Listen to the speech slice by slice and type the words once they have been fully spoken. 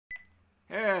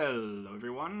Hello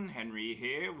everyone, Henry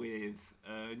here with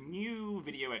a new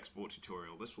video export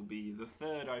tutorial. This will be the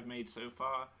third I've made so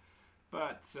far,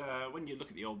 but when you look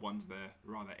at the old ones they're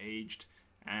rather aged,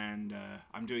 and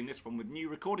I'm doing this one with new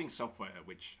recording software,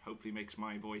 which hopefully makes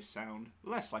my voice sound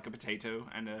less like a potato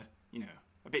and a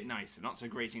bit nicer, not so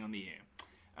grating on the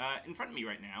ear. In front of me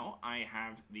right now I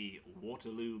have the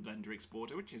Waterloo Blender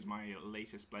exporter, which is my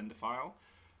latest Blender file.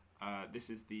 This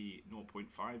is the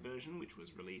 0.5 version, which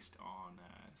was released on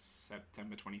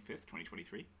September 25th,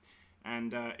 2023.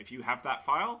 And if you have that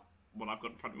file, what I've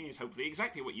got in front of me is hopefully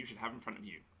exactly what you should have in front of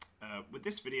you. With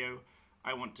this video,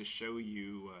 I want to show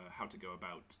you how to go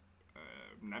about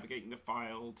navigating the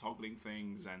file, toggling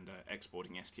things, and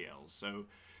exporting STLs. So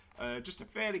just a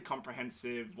fairly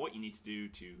comprehensive what you need to do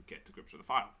to get to grips with the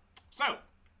file. So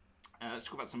let's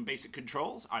talk about some basic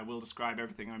controls. I will describe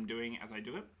everything I'm doing as I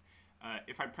do it.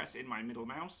 If I press in my middle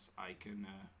mouse, I can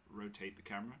rotate the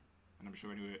camera. And I'm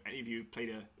sure any of you who've played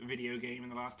a video game in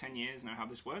the last 10 years know how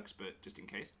this works, but just in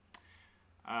case.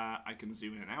 I can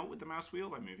zoom in and out with the mouse wheel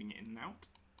by moving it in and out.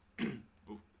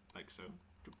 Ooh, like so.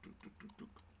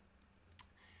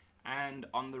 And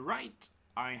on the right,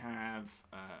 I have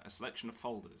a selection of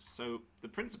folders. So the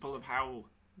principle of how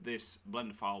this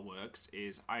Blender file works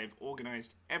is I've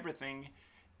organized everything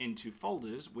into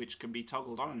folders which can be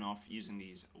toggled on and off using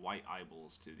these white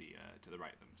eyeballs to the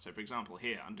right of them. So for example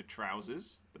here under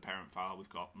trousers, the parent file, we've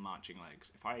got marching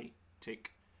legs. If I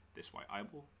tick this white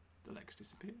eyeball, the legs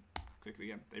disappear. Click it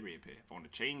again, they reappear. If I want to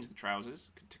change the trousers,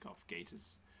 I can tick off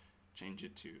gaiters, change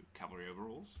it to cavalry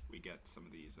overalls. We get some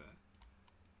of these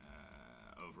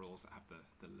overalls that have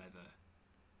the leather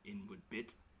inward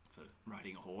bit for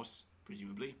riding a horse,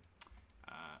 presumably.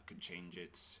 Can change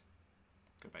it.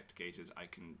 Go back to gaiters. I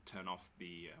can turn off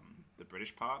the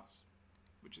British parts,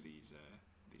 which are these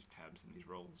tabs and these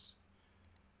rolls.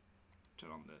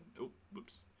 Turn on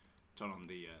turn on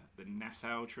the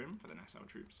Nassau trim for the Nassau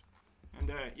troops,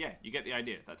 and yeah, you get the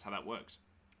idea. That's how that works.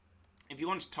 If you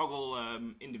want to toggle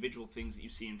individual things that you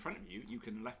see in front of you, you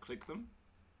can left-click them,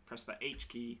 press the H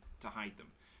key to hide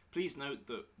them. Please note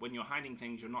that when you're hiding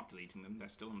things, you're not deleting them; they're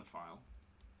still in the file.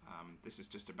 This is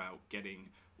just about getting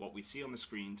what we see on the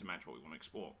screen to match what we want to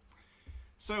export.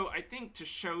 So I think to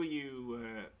show you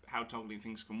how toggling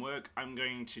things can work, I'm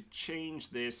going to change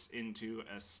this into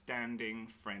a standing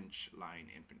French line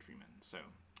infantryman. So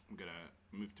I'm going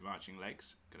to move to marching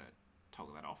legs, going to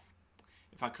toggle that off.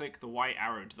 If I click the white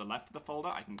arrow to the left of the folder,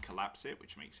 I can collapse it,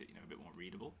 which makes it a bit more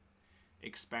readable.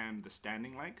 Expand the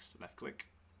standing legs, left click,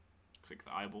 click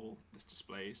the eyeball, this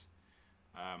displays.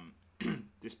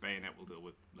 This bayonet we'll deal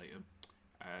with later.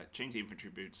 Change the infantry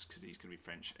boots, because these could be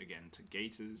French, again to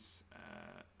gaiters.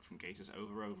 From gaiters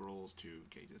over overalls to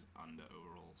gaiters under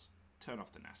overalls. Turn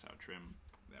off the Nassau trim.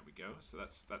 There we go. So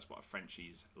that's what a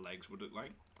Frenchie's legs would look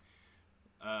like.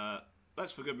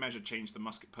 Let's for good measure change the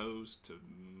musket pose to...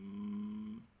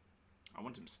 I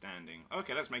want him standing.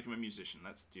 Okay, let's make him a musician.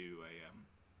 Let's do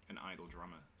an idle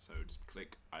drummer. So just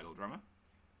click idle drummer.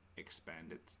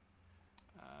 Expand it.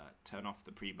 Turn off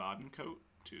the pre-Barden coat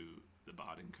to the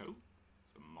Barden coat.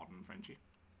 It's a modern Frenchie.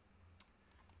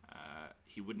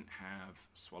 He wouldn't have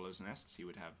swallows' nests, he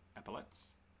would have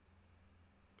epaulets.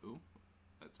 Ooh,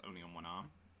 that's only on one arm.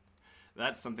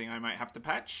 That's something I might have to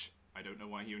patch. I don't know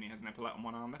why he only has an epaulette on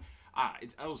one arm there.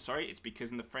 It's because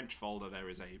in the French folder there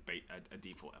is a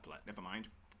default epaulette. Never mind.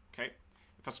 Okay.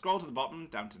 If I scroll to the bottom,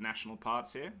 down to national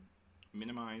parts here,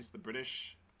 minimize the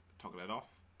British, toggle it off.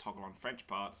 Toggle on French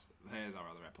parts, there's our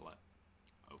other epaulette.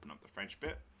 Open up the French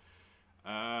bit.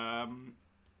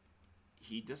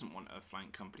 He doesn't want a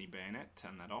flank company bayonet,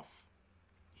 turn that off.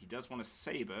 He does want a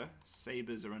saber.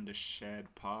 Sabers are under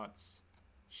shared parts.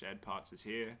 Shared parts is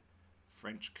here.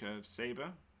 French curved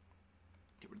saber.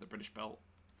 Get rid of the British belt.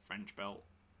 French belt.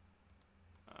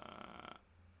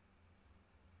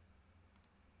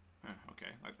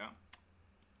 Okay, like that.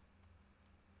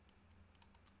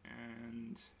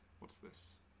 And what's this?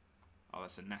 Oh,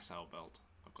 that's a Nassau belt.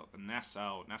 I've got the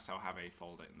Nassau have a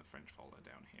folder in the French folder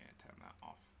down here. Turn that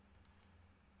off.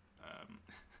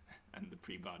 And the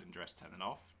pre-Barden dress, turn it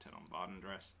off. Turn on Barden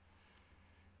dress.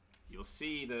 You'll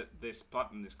see that this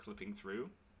button is clipping through.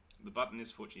 The button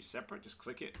is fortunately separate. Just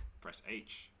click it, press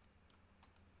H,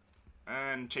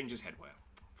 and changes headwear.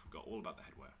 Forgot all about the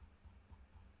headwear.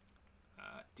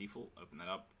 Default, open that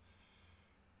up.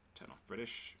 Turn off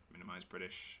British, minimize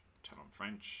British, turn on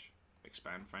French.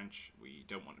 Expand French. We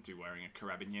don't want to be wearing a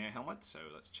carabinier helmet, so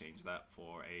let's change that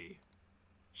for a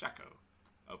shako.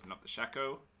 Open up the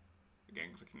shako.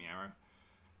 Again, clicking the arrow.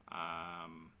 I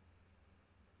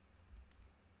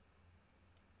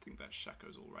think that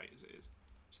shako's all right as it is.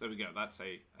 So there we go. That's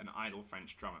an idle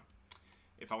French drummer.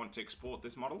 if I want to export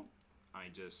this model, I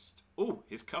just... Oh,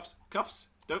 his cuffs. Cuffs!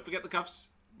 Don't forget the cuffs.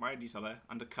 My IDs are there,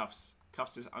 under cuffs.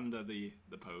 Cuffs is under the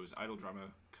pose. Idle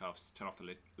drummer, cuffs. Turn off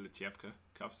the Litievka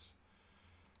cuffs.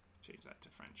 Change that to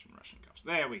French and Russian cuffs.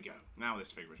 There we go. Now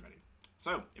this figure is ready.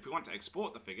 So, if we want to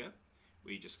export the figure,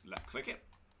 we just left-click it.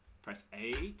 Press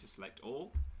A to select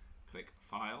all. Click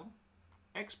File.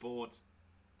 Export.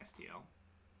 STL.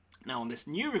 Now, on this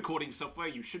new recording software,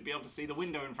 you should be able to see the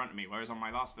window in front of me, whereas on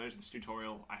my last version of this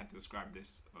tutorial, I had to describe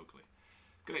this vocally.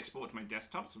 I'm going to export to my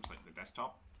desktop, so I'm selecting the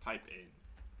desktop. Type in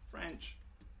French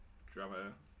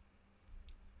drummer.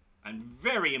 And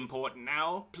very important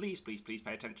now, please, please, please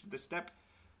pay attention to this step.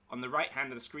 On the right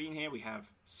hand of the screen here, we have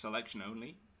selection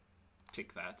only.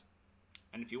 Tick that.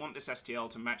 And if you want this STL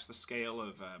to match the scale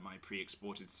of my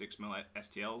pre-exported 6mm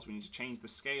STLs, we need to change the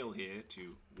scale here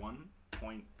to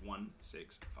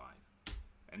 1.165.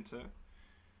 Enter.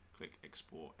 Click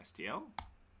Export STL.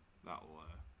 That'll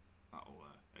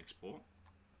export.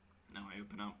 Now I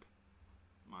open up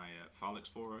my File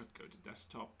Explorer, go to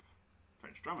Desktop,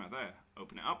 French drummer, there,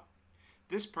 open it up.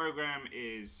 This program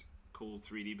is called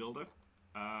 3D Builder.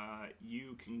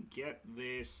 You can get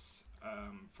this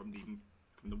from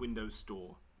the Windows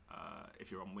Store. If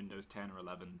you're on Windows 10 or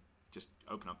 11, just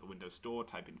open up the Windows Store,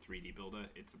 type in 3D Builder.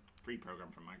 It's a free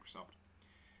program from Microsoft.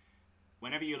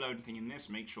 Whenever you load anything in this,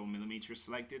 make sure millimeter is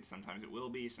selected. Sometimes it will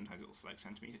be, sometimes it will select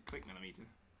centimeter. Click millimeter,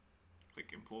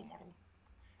 click Import Model,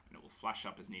 and it will flash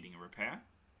up as needing a repair.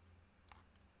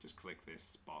 Just click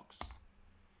this box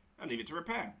and leave it to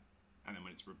repair. And then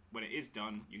when it is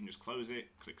done, you can just close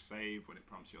it, click Save when it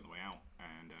prompts you on the way out,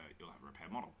 and you'll have a repair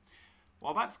model.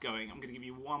 While that's going, I'm going to give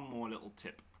you one more little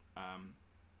tip.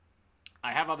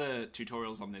 I have other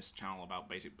tutorials on this channel about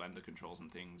basic Blender controls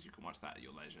and things. You can watch that at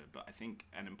your leisure. But I think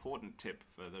an important tip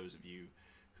for those of you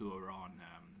who are on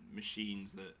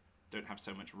machines that don't have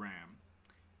so much RAM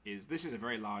is this is a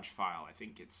very large file. I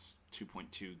think it's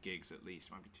 2.2 gigs at least.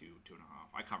 It might be 2.5.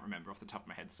 I can't remember off the top of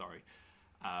my head, sorry.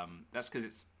 That's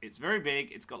because it's very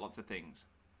big. It's got lots of things.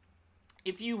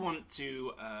 If you want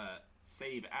to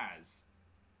save the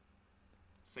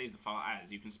file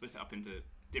as, you can split it up into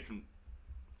different...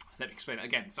 Let me explain it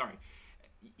again, sorry.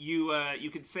 You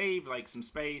could save like some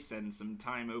space and some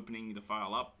time opening the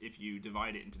file up if you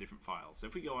divide it into different files. So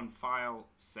if we go on File,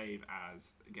 Save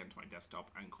As, again to my desktop,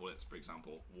 and call it, for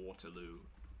example, Waterloo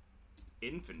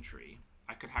Infantry,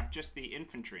 I could have just the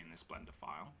infantry in this Blender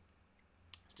file.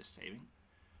 It's just saving.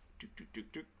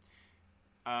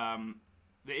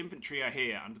 The infantry are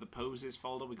here. Under the Poses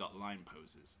folder, we got line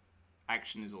poses.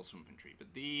 Action is also infantry,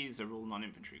 but these are all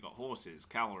non-infantry. Got horses,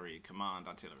 cavalry, command,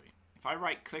 artillery. If I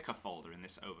right-click a folder in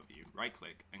this overview,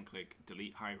 right-click and click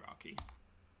Delete Hierarchy,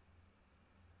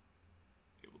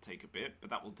 it will take a bit, but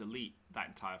that will delete that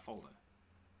entire folder.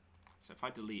 So if I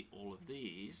delete all of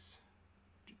these,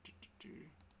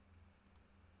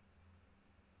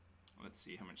 let's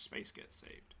see how much space gets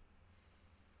saved.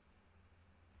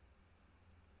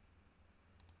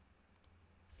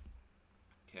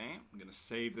 Okay, I'm going to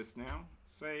save this now.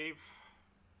 Save.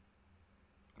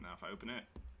 And now if I open it,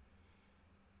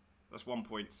 that's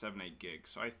 1.78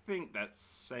 gigs. So I think that's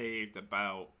saved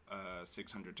about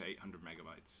 600 to 800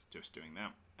 megabytes just doing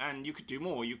that. And you could do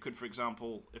more. You could, for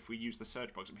example, if we use the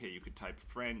search box up here, you could type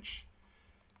French.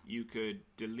 You could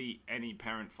delete any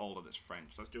parent folder that's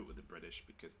French. Let's do it with the British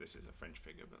because this is a French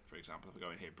figure. But for example, if we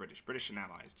go in here, British and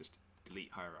Allies, just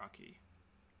delete hierarchy.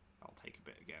 That'll take a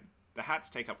bit again. The hats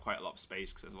take up quite a lot of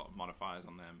space because there's a lot of modifiers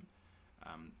on them.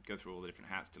 Go through all the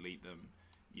different hats, delete them.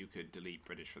 You could delete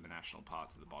British for the national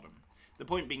parts at the bottom. The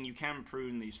point being, you can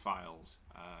prune these files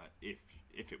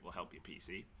if it will help your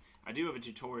PC. I do have a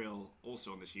tutorial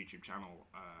also on this YouTube channel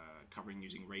covering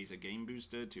using Razer Game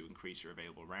Booster to increase your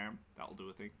available RAM. That'll do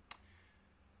a thing.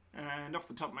 And off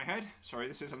the top of my head, sorry,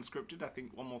 this is unscripted. I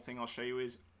think one more thing I'll show you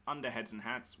is under heads and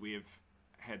hats, we have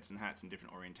heads and hats in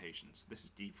different orientations. This is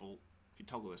default. If you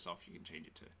toggle this off, you can change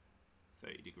it to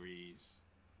 30 degrees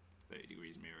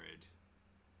mirrored.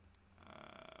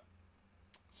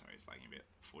 Sorry, it's lagging a bit.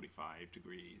 45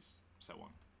 degrees, so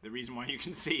on. The reason why you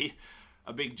can see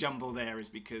a big jumble there is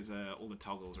because all the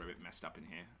toggles are a bit messed up in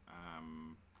here.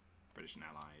 British and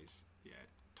Allies, yeah,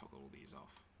 toggle all these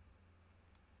off.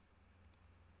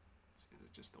 Let's see,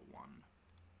 there's just the one.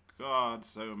 God,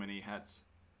 so many hats.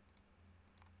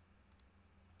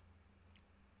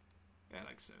 Yeah,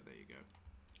 like so, there you go.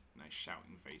 Nice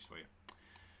shouting face for you.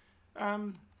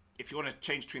 If you want to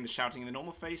change between the shouting and the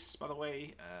normal face, by the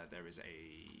way, there is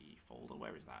a folder.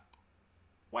 Where is that?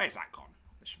 Where's that gone?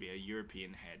 There should be a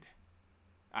European head.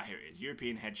 Ah, here it is.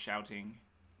 European head shouting.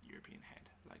 European head,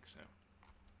 like so.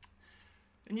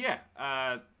 And yeah,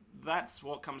 that's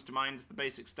what comes to mind as the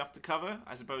basic stuff to cover.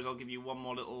 I suppose I'll give you one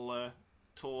more little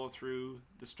tour through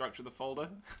the structure of the folder,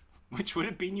 which would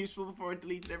have been useful before I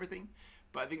deleted everything.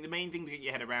 But I think the main thing to get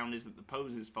your head around is that the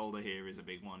poses folder here is a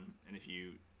big one. And if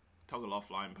you toggle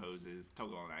offline poses,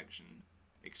 toggle on action,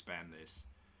 expand this,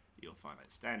 you'll find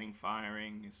that standing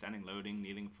firing, standing loading,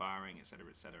 kneeling firing, etc.,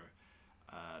 etc.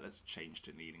 Let's change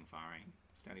to kneeling firing,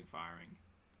 standing firing,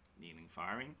 kneeling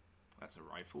firing. That's a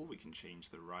rifle. We can change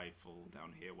the rifle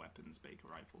down here, weapons, Baker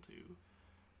rifle to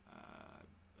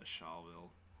a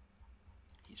Charleville.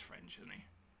 He's French, isn't he?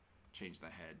 Change the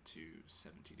head to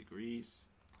 70 degrees.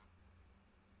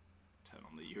 Turn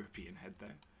on the European head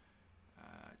there.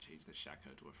 Change the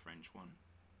shako to a French one.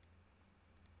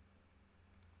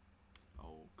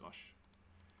 Oh gosh.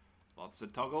 Lots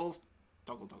of toggles.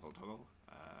 Toggle, toggle, toggle.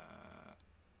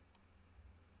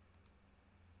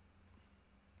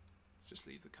 Let's just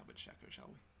leave the covered shako, shall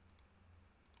we?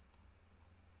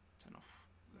 Turn off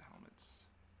the helmets.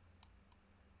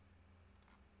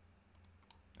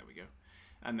 There we go.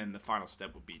 And then the final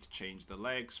step would be to change the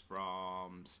legs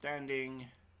from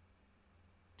standing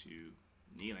to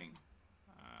kneeling.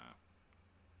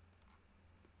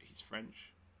 He's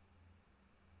French.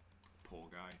 Poor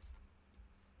guy.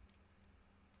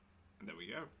 And there we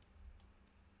go.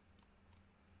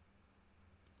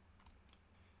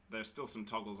 There's still some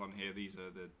toggles on here. These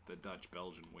are the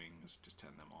Dutch-Belgian wings. Just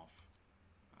turn them off.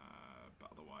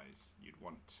 But otherwise, you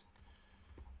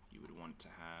would want to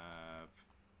have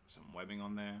some webbing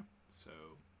on there. So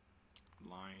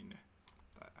line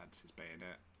that adds his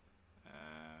bayonet.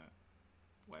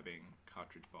 Webbing,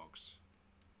 cartridge box.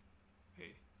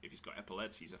 Hey, if he's got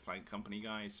epaulets, he's a flank company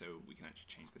guy, so we can actually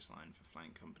change this line for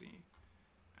flank company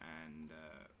and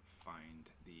find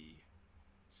the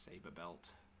saber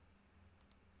belt.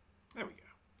 There we go.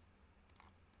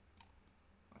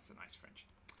 That's a nice French.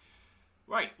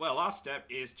 Right, well, last step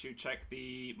is to check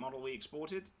the model we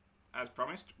exported. As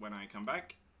promised, when I come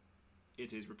back,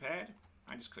 it is repaired.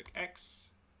 I just click X,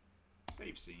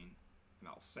 save scene, and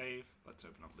I'll save. Let's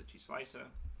open up Litchi Slicer.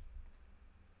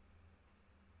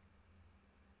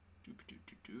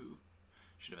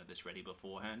 Should have had this ready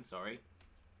beforehand, sorry.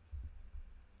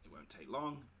 It won't take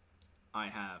long. I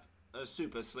have a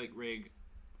super slick rig,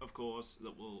 of course,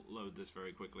 that will load this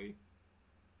very quickly.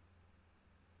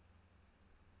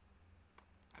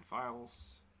 Add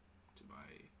files to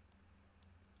my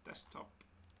desktop,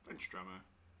 French drummer.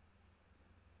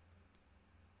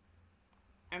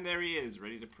 And there he is,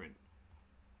 ready to print.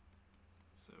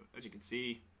 So, as you can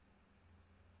see,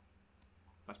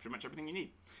 that's pretty much everything you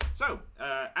need. So,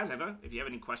 as ever, if you have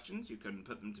any questions, you can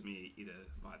put them to me either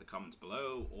via the comments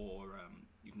below, or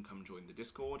you can come join the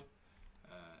Discord,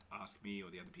 ask me or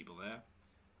the other people there.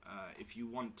 If you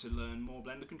want to learn more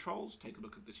Blender controls, take a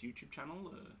look at this YouTube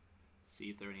channel, see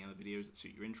if there are any other videos that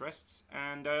suit your interests,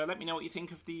 and let me know what you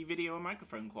think of the video and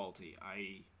microphone quality.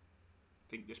 I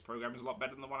think this program is a lot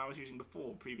better than the one I was using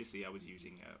before. Previously I was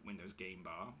using Windows Game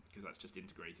Bar, because that's just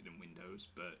integrated in Windows,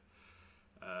 but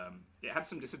it had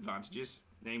some disadvantages,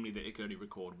 namely that it could only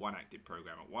record one active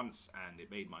program at once, and it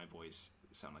made my voice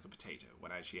sound like a potato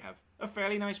when I actually have a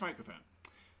fairly nice microphone.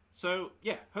 So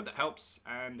yeah, hope that helps,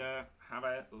 and have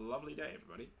a lovely day,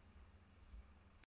 everybody.